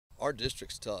our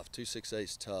district's tough. 2-6-8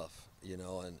 is tough, you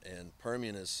know, and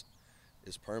Permian is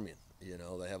Permian. You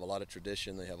know, they have a lot of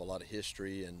tradition, they have a lot of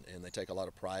history, and they take a lot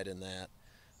of pride in that.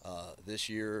 This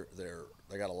year,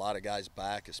 they got a lot of guys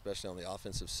back, especially on the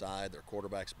offensive side. Their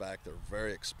quarterback's back. They're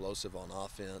very explosive on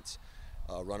offense,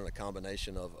 running a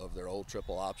combination of their old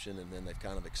triple option, and then they've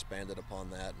kind of expanded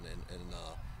upon that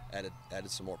and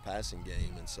added some more passing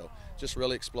game. And so just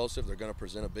really explosive. They're going to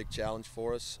present a big challenge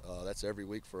for us. That's every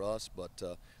week for us, but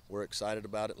we're excited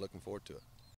about it, looking forward to it.